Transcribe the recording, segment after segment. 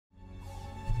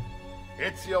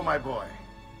Ezio, my boy.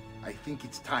 I think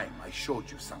it's time I showed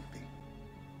you something.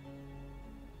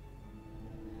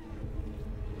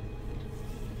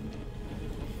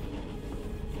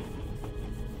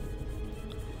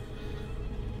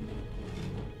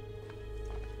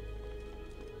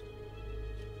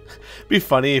 Be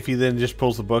funny if he then just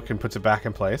pulls the book and puts it back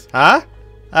in place. Huh?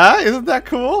 Huh? Isn't that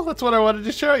cool? That's what I wanted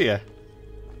to show you.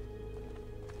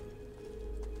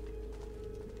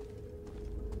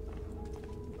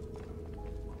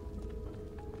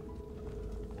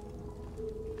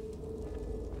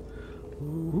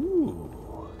 Ooh.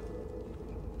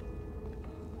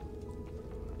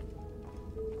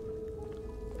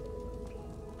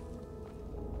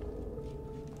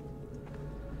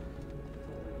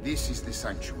 This is the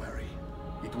sanctuary.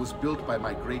 It was built by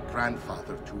my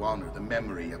great-grandfather to honor the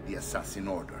memory of the Assassin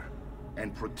Order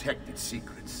and protect its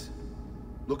secrets.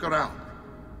 Look around.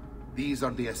 These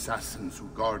are the assassins who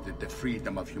guarded the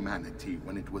freedom of humanity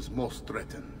when it was most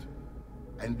threatened.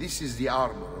 And this is the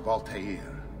armor of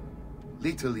Altair.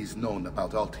 Little is known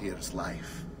about Altair's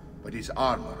life, but his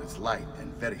armor is light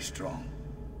and very strong.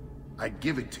 I'd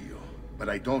give it to you, but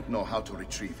I don't know how to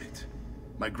retrieve it.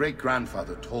 My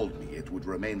great-grandfather told me it would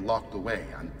remain locked away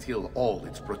until all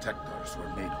its protectors were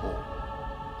made whole.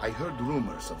 I heard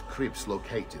rumors of crypts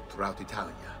located throughout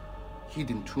Italia,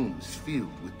 hidden tombs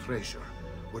filled with treasure,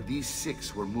 where these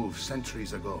six were moved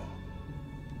centuries ago.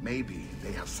 Maybe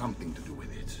they have something to do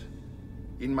with it.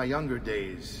 In my younger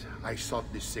days, I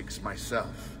sought the six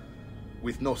myself,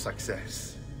 with no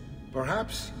success.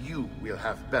 Perhaps you will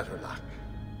have better luck.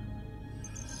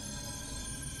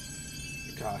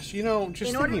 Gosh, you know, just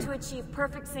in order to achieve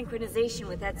perfect synchronization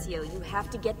with Ezio, you have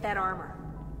to get that armor.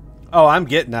 Oh, I'm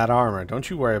getting that armor. Don't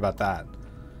you worry about that.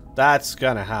 That's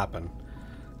gonna happen.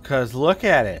 'Cause look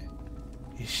at it.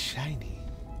 It's shiny.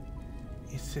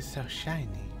 It's just so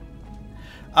shiny.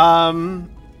 I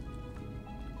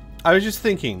was just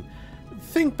thinking.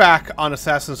 Think back on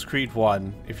Assassin's Creed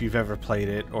 1, if you've ever played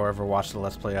it or ever watched the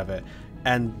Let's Play of it,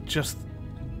 and just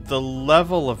the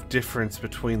level of difference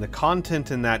between the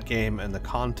content in that game and the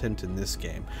content in this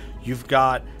game. You've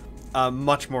got a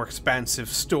much more expansive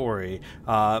story,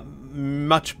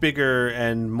 much bigger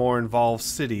and more involved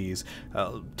cities,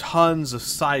 tons of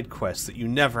side quests that you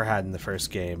never had in the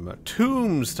first game,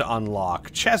 tombs to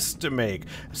unlock, chests to make,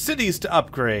 cities to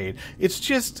upgrade. It's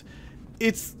just...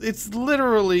 It's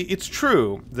literally, it's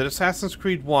true that Assassin's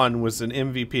Creed 1 was an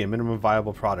MVP, a minimum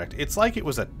viable product. It's like it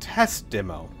was a test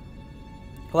demo.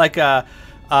 Like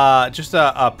just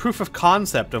a proof of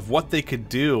concept of what they could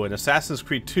do, and Assassin's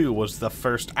Creed 2 was the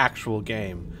first actual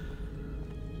game.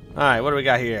 Alright, what do we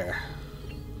got here?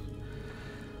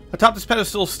 Atop this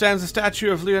pedestal stands a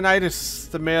statue of Leonidas,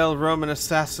 the male Roman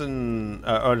assassin...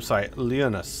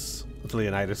 Leonis.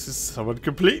 Leonidas is someone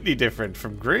completely different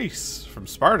from Greece, from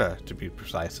Sparta, to be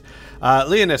precise.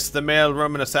 Leonis, the male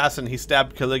Roman assassin, he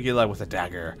stabbed Caligula with a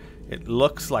dagger. It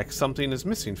looks like something is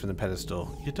missing from the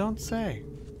pedestal. You don't say.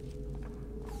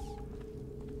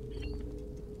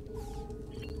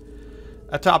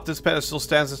 Atop this pedestal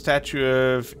stands a statue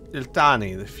of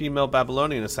Iltani, the female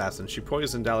Babylonian assassin. She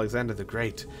poisoned Alexander the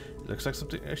Great. It looks like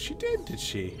something... she did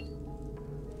she?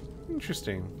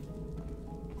 Interesting.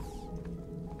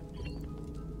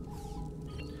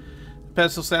 The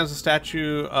pedestal stands a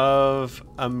statue of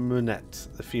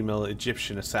Amunet, the female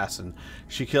Egyptian assassin.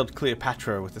 She killed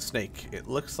Cleopatra with a snake. It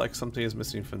looks like something is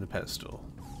missing from the pedestal.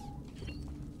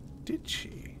 Did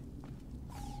she?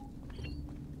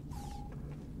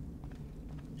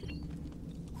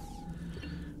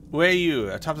 Wei Yu.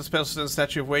 Atop this pedestal stands a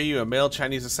statue of Wei Yu, a male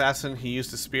Chinese assassin. He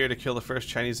used a spear to kill the first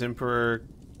Chinese emperor,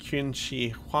 Qin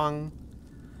Shi Huang.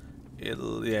 It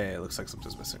looks like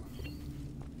something's missing.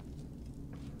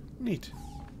 Neat.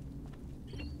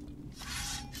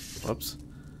 Whoops.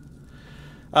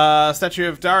 Statue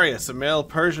of Darius, a male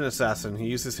Persian assassin. He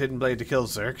used his hidden blade to kill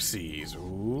Xerxes.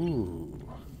 Ooh.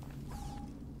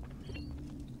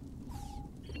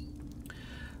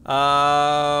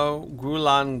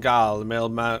 Gulan Gal, the male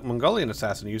Mongolian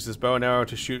assassin, used his bow and arrow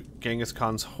to shoot Genghis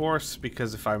Khan's horse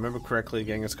because, if I remember correctly,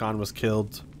 Genghis Khan was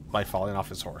killed by falling off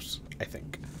his horse, I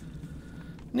think.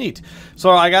 Neat.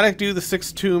 So I gotta do the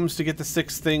 6 tombs to get the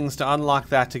 6 things to unlock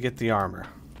that to get the armor.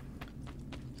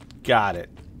 Got it.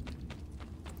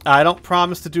 I don't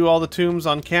promise to do all the tombs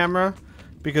on camera,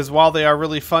 because while they are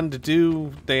really fun to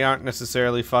do, they aren't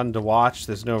necessarily fun to watch.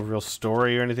 There's no real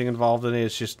story or anything involved in it.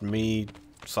 It's just me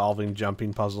solving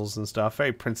jumping puzzles and stuff.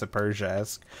 Very Prince of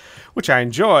Persia-esque, which I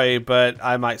enjoy, but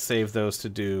I might save those to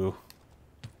do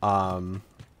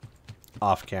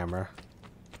off camera.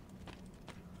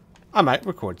 I might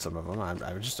record some of them.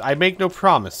 I make no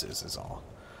promises, is all.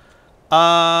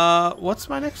 What's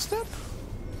my next step?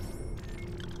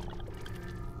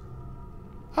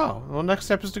 Oh, well, next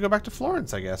step is to go back to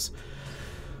Florence, I guess.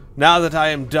 Now that I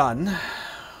am done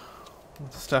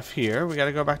with the stuff here, we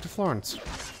gotta go back to Florence.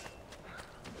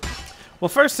 Well,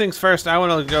 first things first, I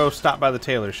want to go stop by the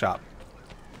tailor shop.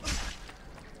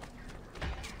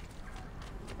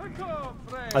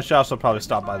 I should also probably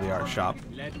stop by the art shop.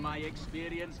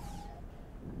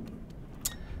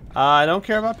 I don't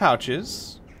care about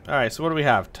pouches. Alright, so what do we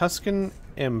have? Tuscan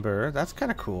Ember. That's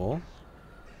kind of cool.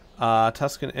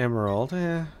 Tuscan Emerald.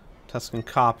 Tuscan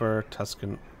Copper.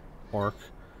 Tuscan Orc.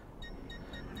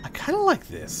 I kind of like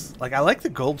this. Like, I like the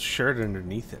gold shirt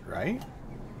underneath it, right?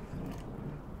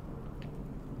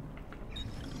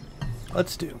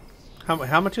 Let's do.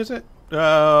 How much is it?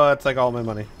 Oh, that's like all my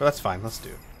money. But that's fine. Let's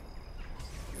do.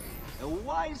 A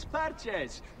wise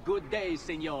purchase. Good day,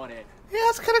 signore. Yeah,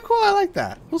 that's kind of cool. I like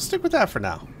that. We'll stick with that for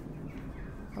now.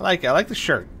 I like it. I like the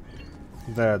shirt.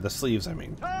 The sleeves, I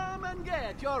mean. Come and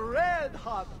get your red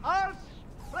hot art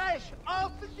fresh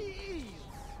off the ease.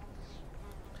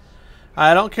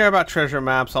 I don't care about treasure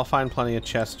maps. I'll find plenty of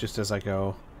chests just as I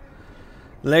go.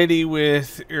 Lady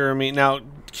with Urami. Now,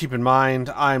 keep in mind,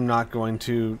 I'm not going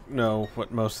to know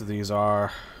what most of these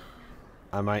are.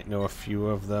 I might know a few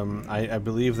of them. I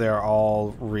believe they're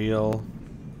all real.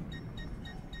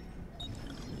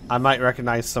 I might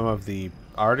recognize some of the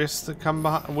artists that come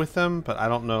with them, but I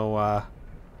don't know.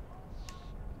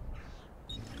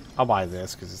 I'll buy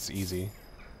this because it's easy.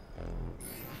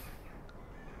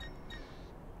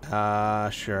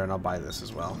 Sure, and I'll buy this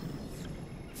as well.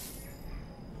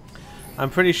 I'm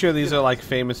pretty sure these are like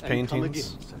famous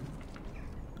paintings.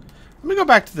 Let me go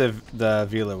back to the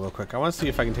villa real quick. I want to see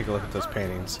if I can take a look at those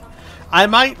paintings. I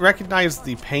might recognize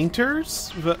the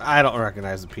painters, but I don't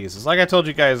recognize the pieces. Like I told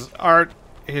you guys, art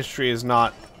history is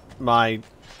not my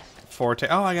forte.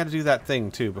 Oh, I got to do that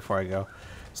thing too before I go.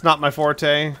 It's not my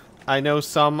forte. I know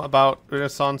some about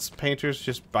Renaissance painters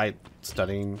just by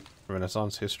studying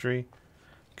Renaissance history.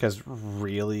 Because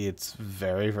really, it's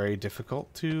very, very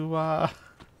difficult to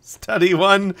study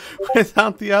one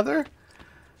without the other.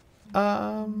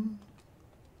 How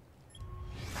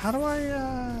do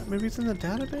I, maybe it's in the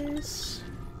database?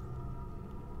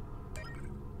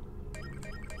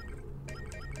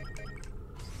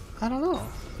 I don't know.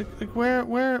 Like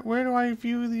where do I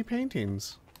view the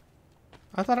paintings?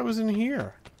 I thought it was in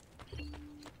here.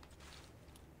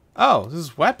 Oh, this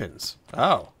is weapons.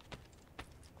 Oh.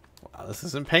 Wow, this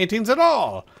isn't paintings at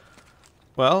all.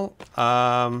 Well,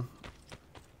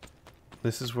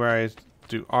 this is where I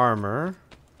do armor.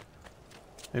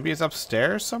 Maybe it's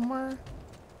upstairs somewhere?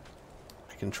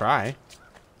 I can try.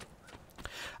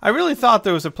 I really thought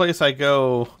there was a place I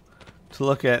go to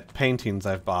look at paintings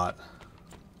I've bought.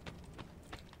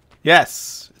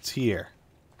 Yes, it's here.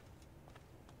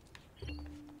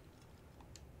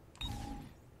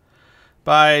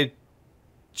 By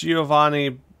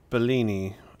Giovanni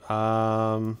Bellini.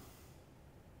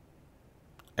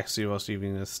 Exios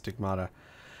Evening Stigmata.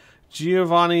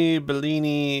 Giovanni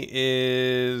Bellini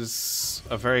is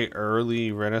a very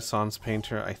early Renaissance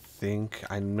painter, I think.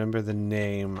 I remember the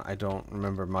name. I don't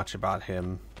remember much about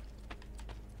him.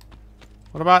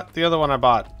 What about the other one I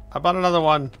bought? I bought another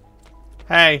one.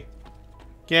 Hey,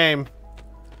 game.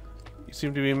 You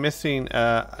seem to be missing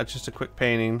just a quick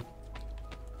painting.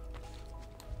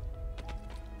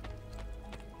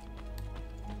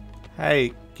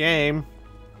 Hey, game.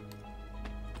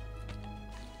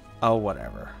 Oh,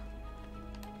 whatever.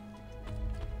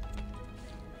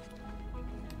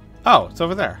 Oh, it's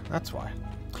over there. That's why.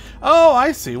 Oh,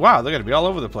 I see. Wow, they're going to be all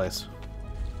over the place.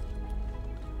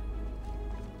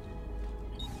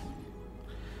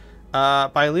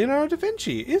 By Leonardo da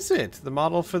Vinci, is it? The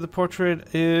model for the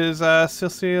portrait is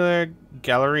Cecilia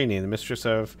Gallerini, the mistress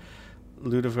of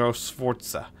Ludovico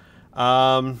Sforza.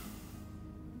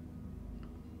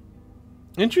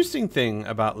 Interesting thing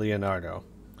about Leonardo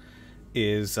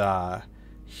is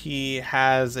he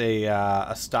has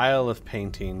a style of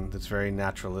painting that's very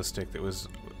naturalistic that was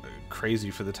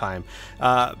crazy for the time.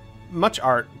 Much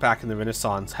art back in the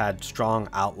Renaissance had strong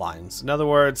outlines. In other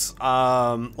words,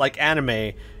 like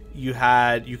anime, you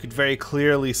could very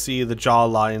clearly see the jaw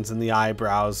lines and the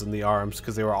eyebrows and the arms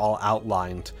because they were all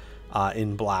outlined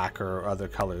in black or other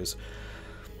colors.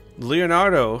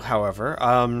 Leonardo, however,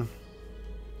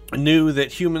 knew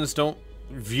that humans don't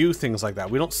view things like that.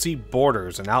 We don't see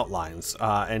borders and outlines,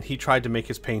 and he tried to make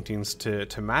his paintings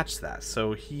to match that.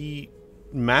 So he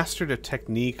mastered a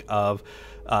technique of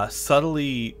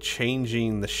subtly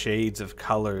changing the shades of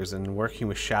colors and working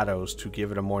with shadows to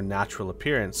give it a more natural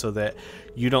appearance, so that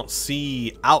you don't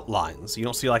see outlines. You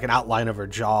don't see like an outline of her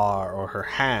jaw or her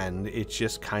hand. It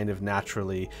just kind of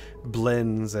naturally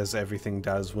blends, as everything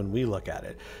does when we look at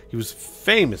it. He was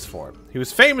famous for it. He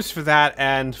was famous for that,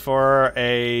 and for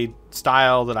a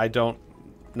style that I don't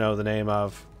know the name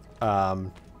of,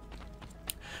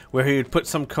 where he would put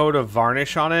some coat of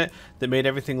varnish on it that made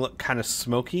everything look kind of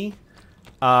smoky.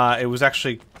 It was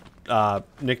actually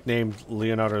nicknamed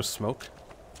Leonardo's Smoke.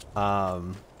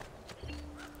 But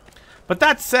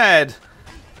that said,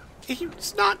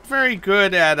 he's not very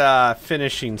good at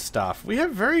finishing stuff. We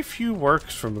have very few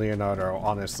works from Leonardo,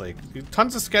 honestly.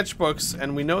 Tons of sketchbooks,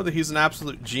 and we know that he's an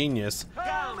absolute genius.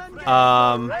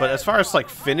 But as far as like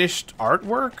finished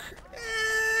artwork,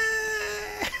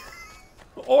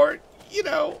 or, you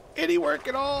know, any work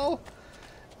at all,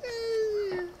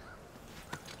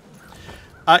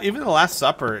 even The Last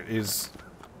Supper is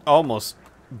almost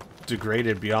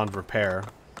degraded beyond repair.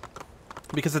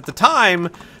 Because at the time,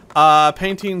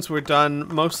 paintings were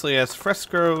done mostly as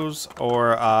frescoes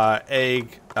or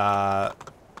tempera.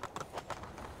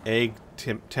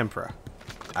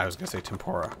 I was going to say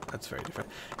tempura. That's very different.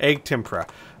 Egg tempera.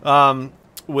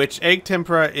 Which egg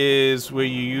tempera is where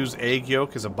you use egg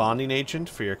yolk as a bonding agent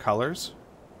for your colors.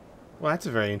 Well, that's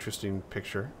a very interesting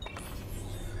picture.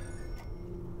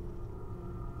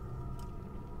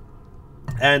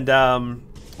 And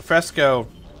fresco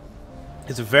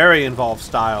is a very involved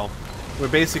style where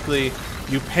basically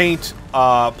you paint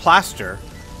plaster,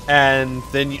 and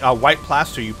then white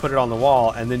plaster, you put it on the wall,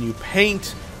 and then you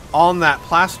paint on that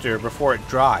plaster before it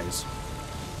dries.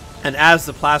 And as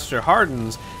the plaster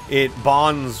hardens, it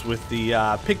bonds with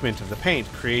the pigment of the paint,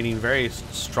 creating very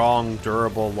strong,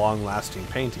 durable, long-lasting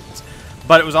paintings.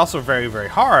 But it was also very, very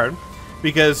hard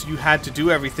because you had to do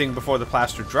everything before the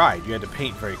plaster dried. You had to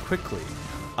paint very quickly.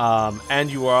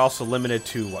 And you were also limited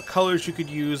to what colors you could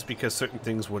use because certain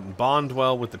things wouldn't bond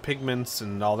well with the pigments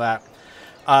and all that.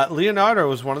 Leonardo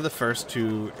was one of the first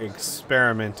to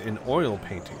experiment in oil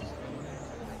painting,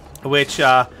 which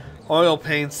oil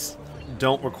paints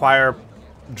don't require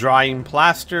drying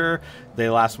plaster. They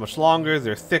last much longer.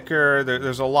 They're thicker.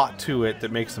 There's a lot to it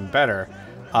that makes them better.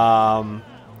 On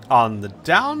the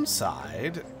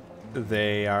downside,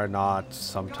 they are not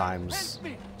sometimes...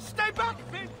 Stay back,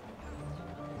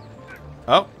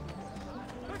 Oh.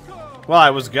 Well, I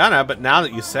was gonna, but now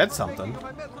that you said something...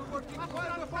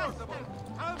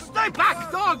 Stay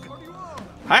back, dog!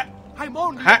 Hi. I'm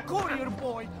only Hi. a courier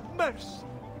boy, Mercy.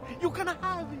 You can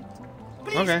have it.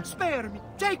 Please Okay. spare me.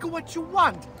 Take what you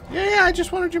want. Yeah, I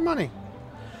just wanted your money.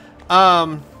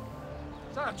 The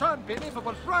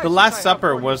Last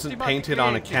Supper wasn't painted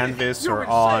on a canvas or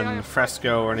on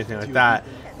fresco or anything like that.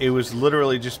 It was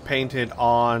literally just painted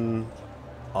on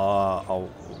a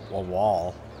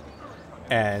wall,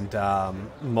 and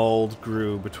mold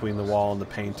grew between the wall and the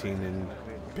painting and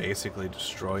basically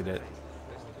destroyed it.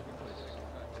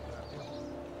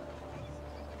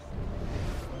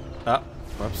 Oh,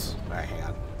 whoops. Hang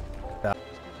on.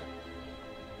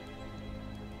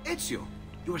 Ezio,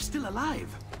 you are still alive.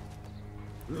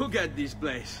 Look at this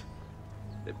place.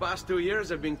 The past 2 years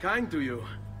have been kind to you.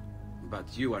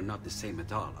 But you are not the same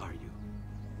at all, are you?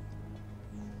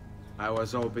 I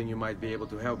was hoping you might be able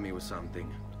to help me with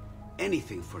something.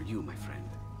 Anything for you, my friend.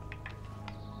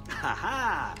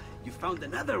 Haha! You found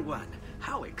another one!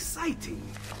 How exciting!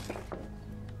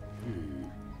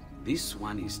 This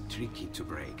one is tricky to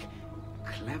break.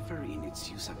 Clever in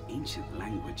its use of ancient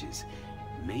languages.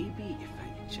 Maybe if I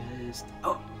just...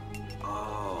 Oh!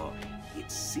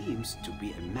 It seems to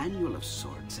be a manual of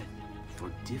sorts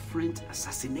for different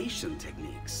assassination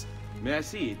techniques. May I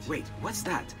see it? Wait, what's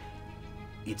that?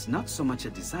 It's not so much a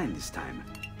design this time,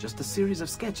 just a series of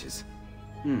sketches.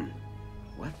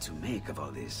 What to make of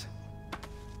all this?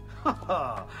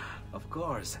 Of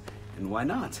course, and why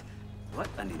not? What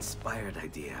an inspired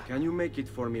idea. Can you make it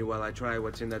for me while I try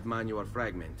what's in that manual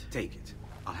fragment? Take it.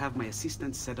 I'll have my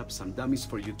assistant set up some dummies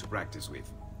for you to practice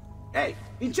with. Hey,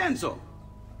 Vincenzo!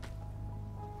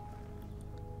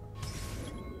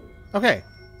 Okay.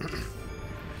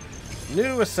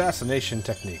 New assassination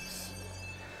techniques.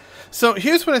 So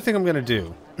here's what I think I'm going to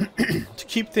do. To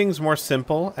keep things more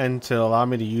simple and to allow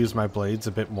me to use my blades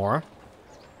a bit more.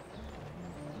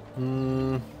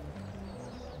 I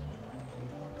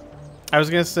was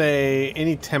going to say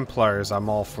any Templars I'm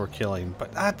all for killing,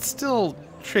 but that's still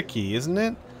tricky, isn't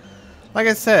it? Like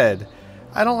I said,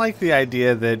 I don't like the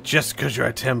idea that just because you're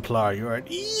a Templar, you're an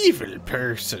evil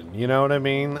person. You know what I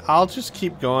mean? I'll just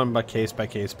keep going by case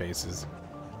basis.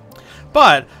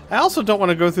 But I also don't want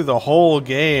to go through the whole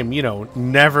game, you know,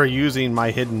 never using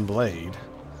my hidden blade.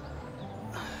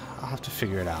 I'll have to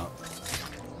figure it out.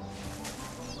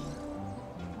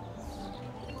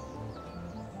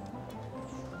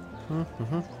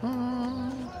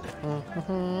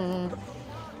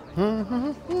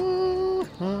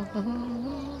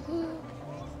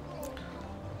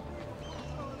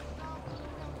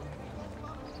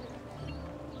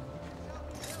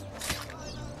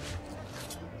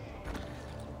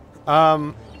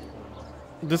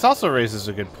 This also raises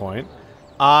a good point.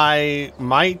 I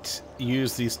might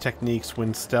use these techniques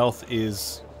when stealth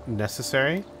is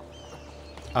necessary.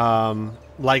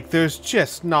 Like, there's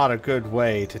just not a good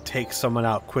way to take someone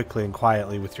out quickly and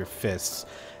quietly with your fists.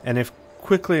 And if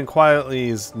quickly and quietly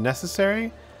is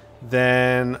necessary,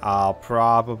 then I'll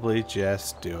probably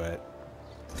just do it.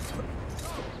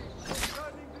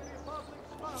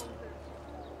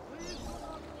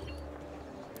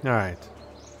 Alright.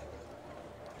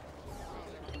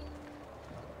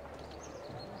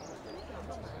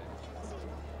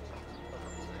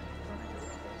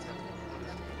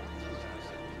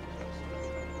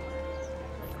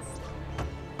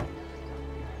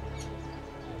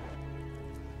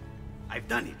 I've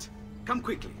done it. Come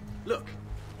quickly. Look.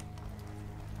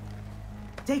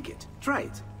 Take it. Try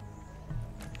it.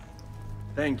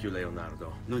 Thank you,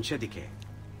 Leonardo. Non c'è di che.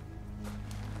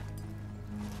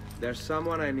 There's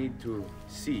someone I need to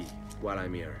see while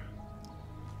I'm here.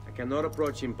 I cannot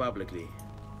approach him publicly.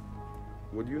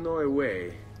 Would you know a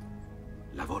way?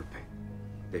 La Volpe.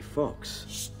 The fox.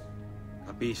 Shh.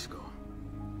 Capisco.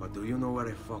 But do you know where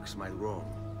a fox might roam?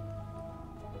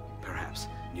 Perhaps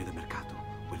near the Mercato,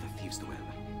 where the thieves dwell.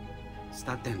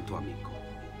 Sta attento, amico.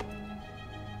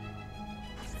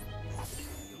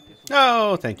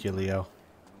 Oh, thank you, Leo.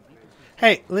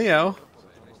 Hey, Leo.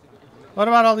 What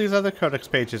about all these other codex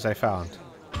pages I found?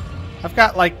 I've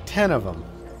got like 10 of them.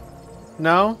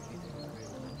 No?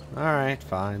 Alright,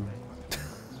 fine.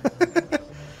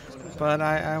 But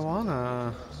I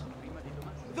wanna...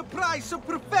 The price of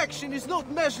perfection is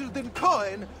not measured in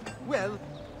coin. Well,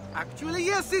 actually,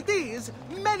 yes it is.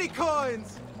 Many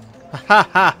coins. Ha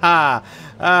ha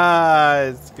ha!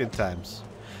 It's good times.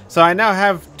 So I now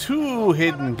have 2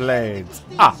 hidden blades.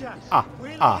 Will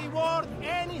reward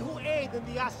any who aid in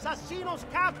the Assassino's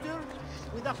capture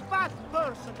with a fat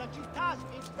purse that she has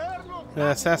eternal.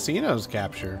 The Assassino's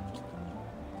capture.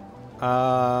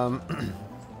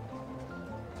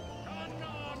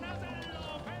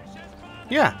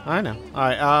 Yeah, I know.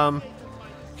 Alright,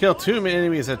 kill 2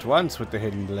 enemies at once with the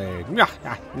hidden blade.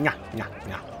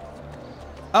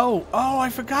 Oh, I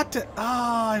forgot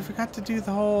to do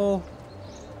the whole...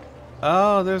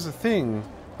 Oh, there's a thing.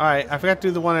 Alright, I forgot to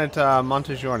do the one at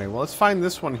Montegiorni. Well, let's find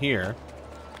this one here.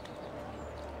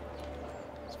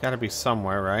 It's gotta be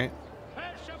somewhere, right?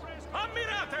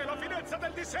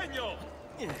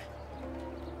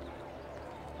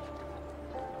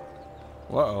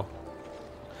 Whoa.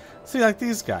 See, like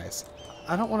these guys.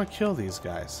 I don't want to kill these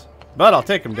guys. But I'll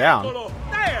take them down.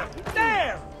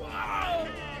 There!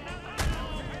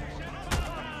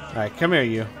 Alright, come here,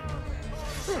 you.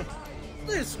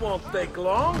 This won't take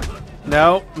long.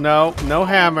 No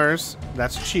hammers.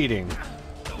 That's cheating.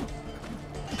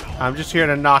 I'm just here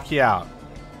to knock you out.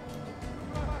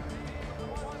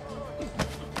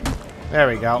 There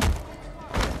we go.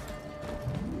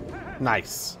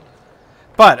 Nice.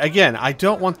 But, again, I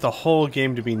don't want the whole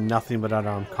game to be nothing but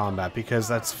unarmed combat, because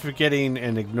that's forgetting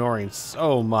and ignoring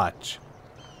so much.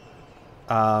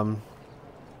 We'll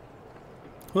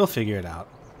figure it out.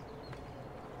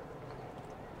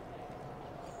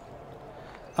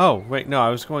 Oh, wait, no, I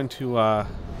was going to,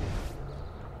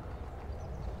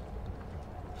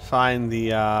 find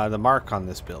the mark on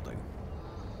this building.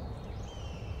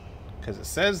 Because it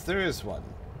says there is one.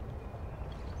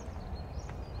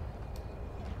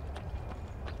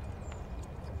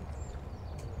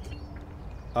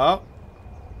 Oh.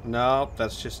 No,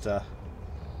 that's just a...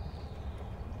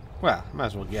 Well, might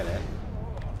as well get it.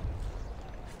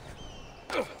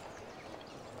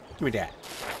 Give me that.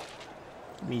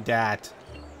 Give me that.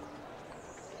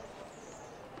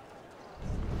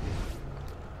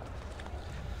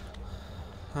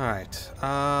 Alright.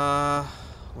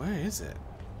 Where is it?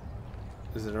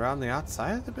 Is it around the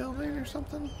outside of the building or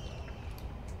something?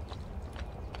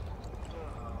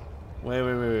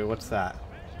 Wait. What's that?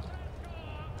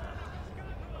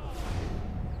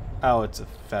 Oh, it's a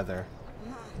feather.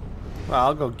 Well,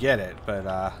 I'll go get it, but,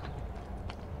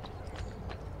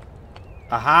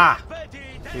 Aha!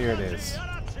 Here it is.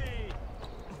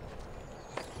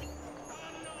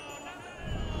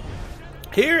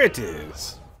 Here it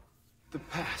is! The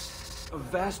past A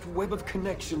vast web of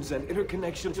connections and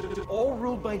interconnections, all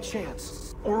ruled by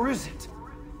chance. Or is it?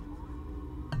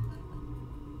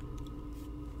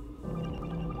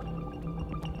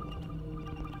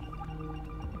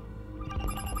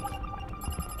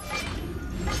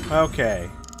 Okay.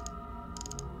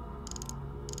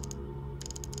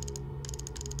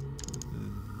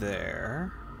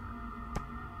 There.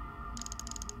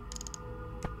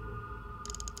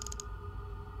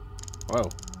 Whoa.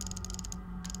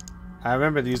 I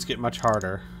remember these get much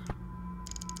harder.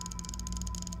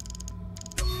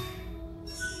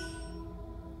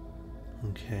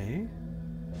 Okay.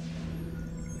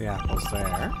 The apple's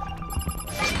there.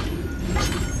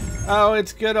 Oh,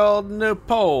 it's good old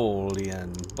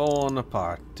Napoleon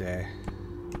Bonaparte.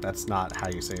 That's not how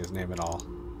you say his name at all.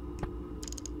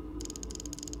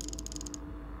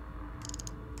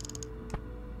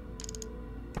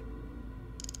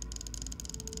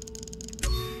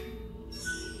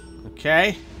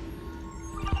 Okay.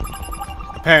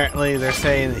 Apparently, they're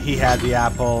saying that he had the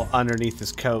apple underneath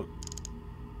his coat.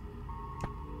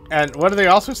 And what are they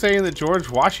also saying that George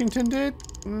Washington did?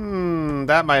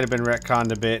 That might have been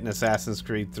retconned a bit in Assassin's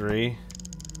Creed 3.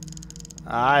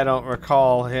 I don't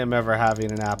recall him ever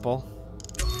having an apple.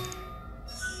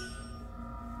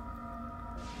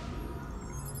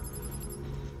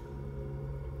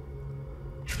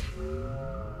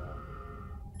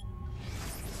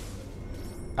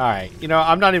 Alright, you know,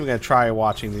 I'm not even going to try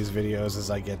watching these videos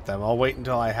as I get them. I'll wait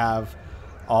until I have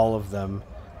all of them,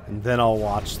 and then I'll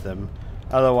watch them.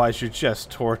 Otherwise, you're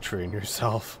just torturing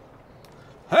yourself.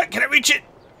 Huh, can I reach it?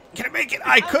 Can I make it?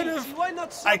 I could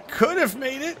have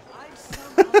made it.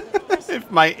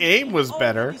 If my aim was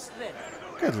better.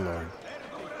 Good lord.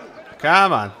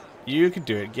 Come on. You can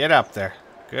do it. Get up there.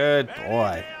 Good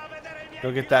boy.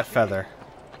 Go get that feather.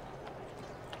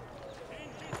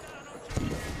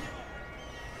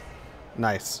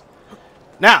 Nice.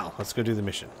 Now, let's go do the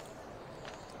mission.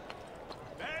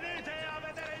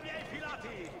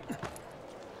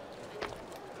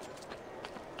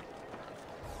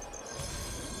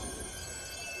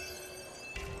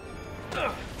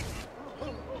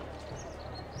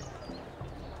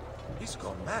 He's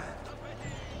gone mad.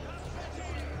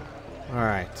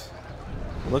 Alright.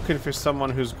 Looking for someone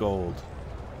who's gold.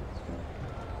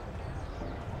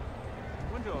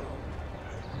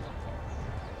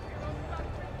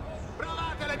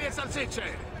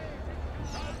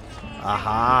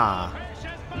 Aha.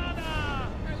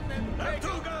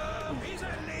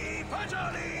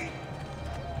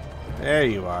 There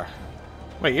you are.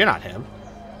 Wait, you're not him.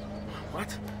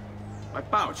 What? My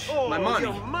pouch. Oh, my money.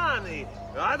 your money.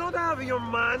 I don't have your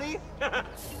money.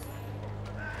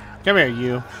 Come here,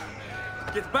 you.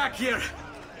 Get back here.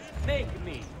 Make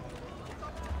me.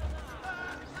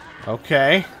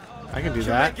 Okay. I can do You're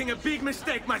that. making a big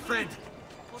mistake, my friend.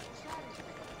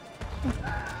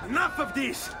 Enough of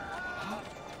this.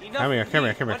 Come here, come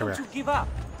here, come here, come here. You give up.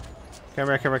 Come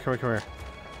here, come here, come here, come here.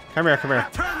 Come here, come here.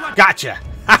 Turn my... Gotcha!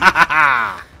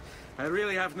 I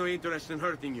really have no interest in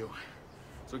hurting you.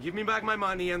 So give me back my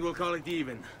money and we'll call it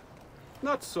even.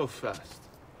 Not so fast.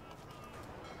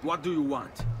 What do you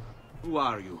want? Who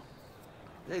are you?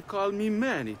 They call me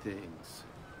many things.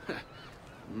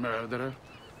 Murderer,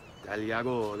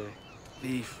 tagliagole,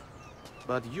 thief.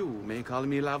 But you may call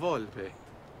me La Volpe.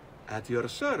 At your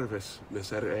service,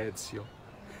 Messer Ezio.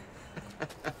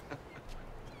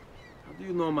 How do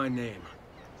you know my name?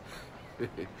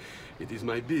 It is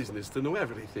my business to know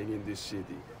everything in this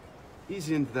city.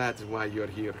 Isn't that why you're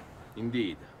here?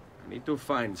 Indeed. I need to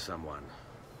find someone.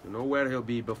 You know where he'll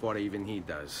be before even he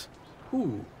does.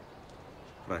 Who?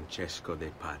 Francesco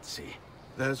de Pazzi.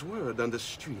 There's word on the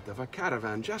street of a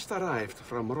caravan just arrived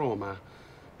from Roma.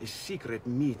 A secret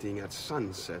meeting at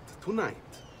sunset tonight.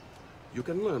 You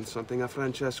can learn something of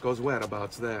Francesco's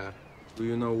whereabouts there. Do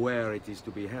you know where it is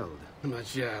to be held? Ma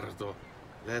certo.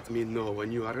 Let me know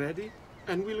when you are ready,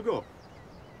 and we'll go.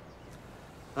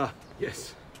 Ah,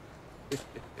 yes.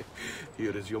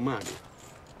 Here is your money.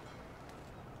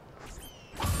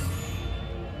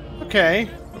 Okay.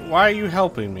 Why are you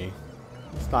helping me?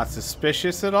 It's not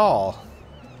suspicious at all.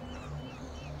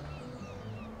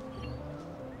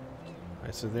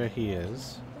 Alright, so there he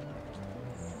is.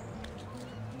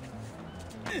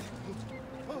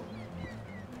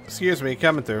 Excuse me,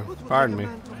 coming through. Pardon me.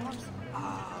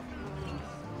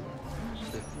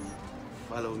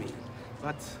 Follow me.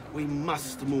 But we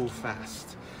must move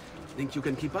fast. Think you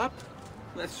can keep up?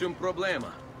 Nessun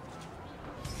problema.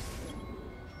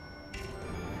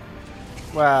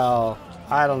 Well,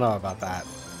 I don't know about that.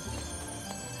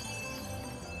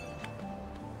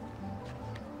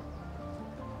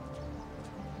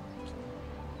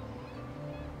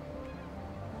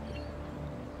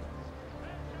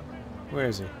 Where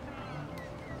is he?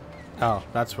 Oh,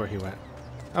 that's where he went.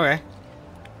 Okay.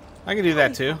 I can do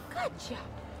that too. Gotcha.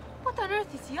 What on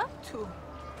earth is he up to?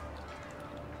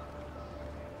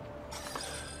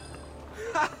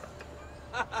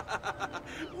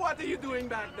 What are you doing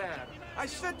back there? I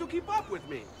said to keep up with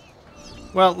me.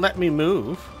 Well, let me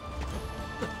move.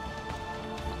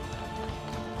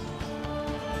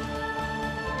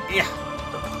 Yeah.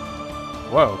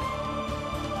 Whoa.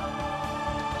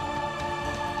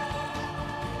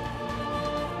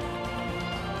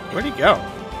 Where'd he go?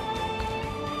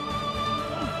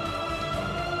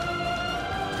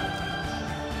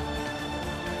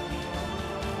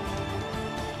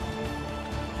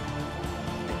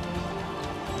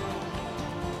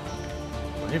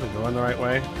 Am I even going the right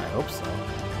way? I hope so.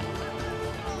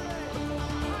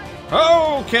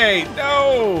 Okay,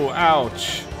 no!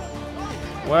 Ouch.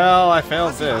 Well, I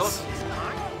failed this.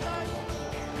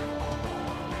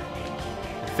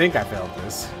 I think I failed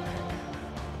this.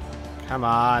 Come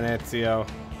on, Ezio.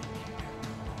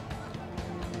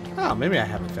 Oh, maybe I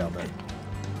haven't failed it.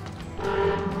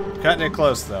 Cutting it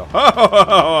close, though.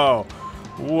 Oh!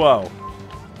 Whoa.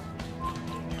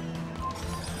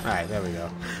 Alright, there we go.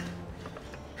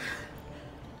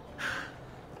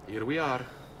 Here we are.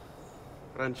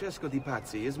 Francesco Di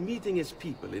Pazzi is meeting his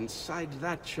people inside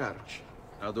that church.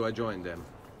 How do I join them?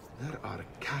 There are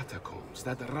catacombs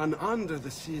that run under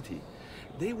the city.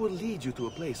 They will lead you to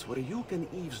a place where you can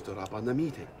eavesdrop on the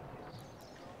meeting.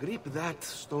 Grip that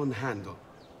stone handle.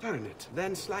 Turn it,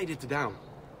 then slide it down.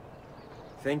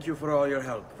 Thank you for all your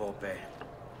help, Volpe.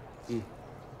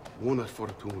 Buona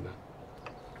fortuna.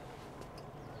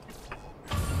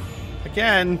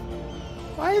 Again?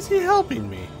 Why is he helping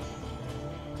me?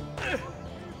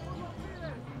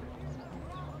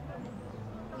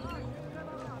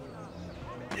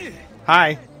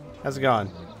 Hi. How's it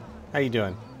going? How you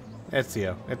doing?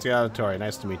 Ezio. Ezio Auditore.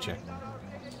 Nice to meet you.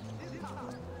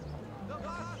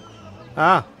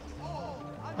 Ah.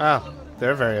 Oh.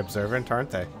 They're very observant, aren't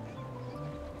they?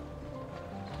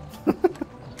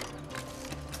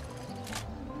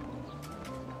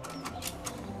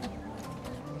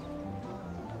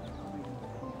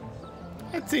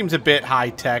 It seems a bit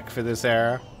high-tech for this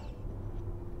era.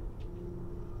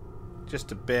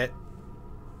 Just a bit.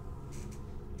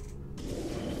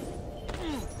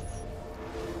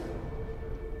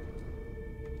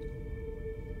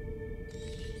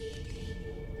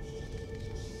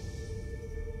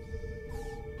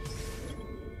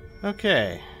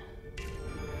 Okay.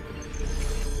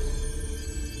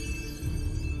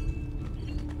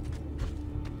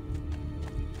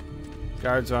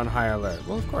 Guards are on high alert.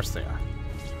 Well, of course they are.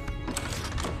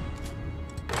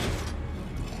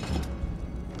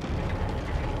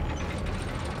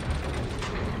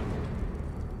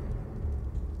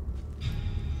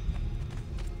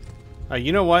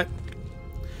 You know what?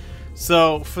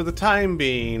 So, for the time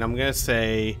being, I'm going to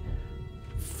say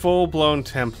full-blown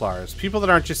Templars. People that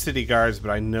aren't just city guards, but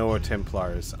I know are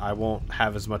Templars. I won't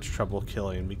have as much trouble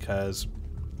killing because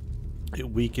it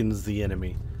weakens the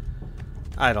enemy.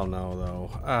 I don't know,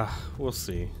 though. We'll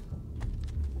see.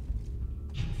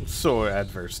 I'm so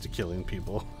adverse to killing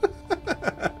people.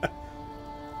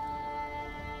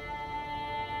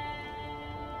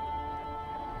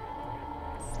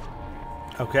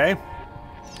 Okay.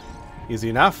 Easy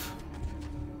enough.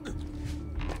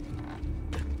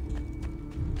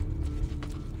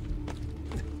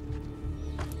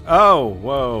 Oh,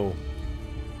 whoa.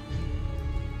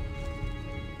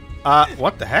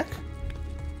 What the heck?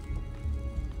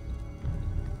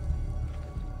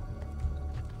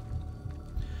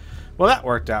 Well, that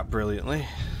worked out brilliantly.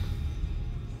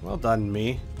 Well done,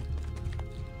 me.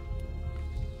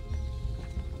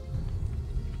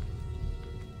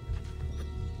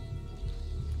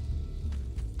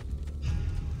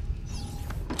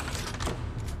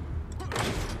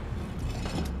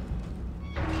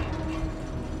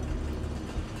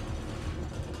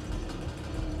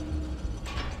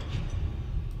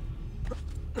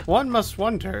 One must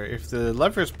wonder, if the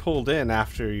lever is pulled in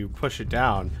after you push it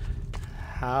down,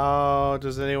 how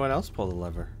does anyone else pull the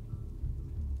lever?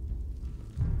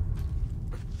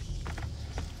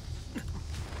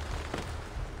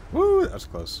 Woo, that was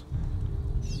close.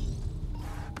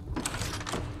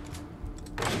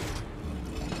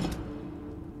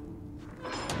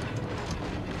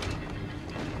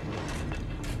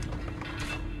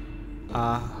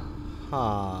 Ah.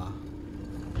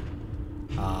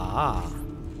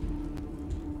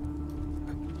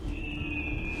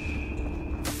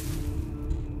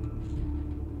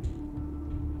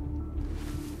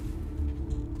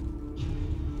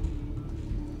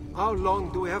 How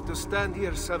long do we have to stand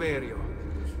here, Saverio?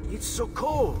 It's so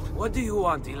cold. What do you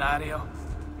want, Hilario?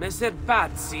 Mr.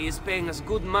 Patsy is paying us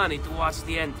good money to watch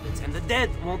the entrance, and the dead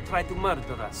won't try to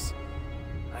murder us.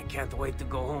 I can't wait to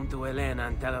go home to Elena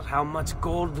and tell her how much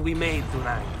gold we made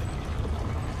tonight.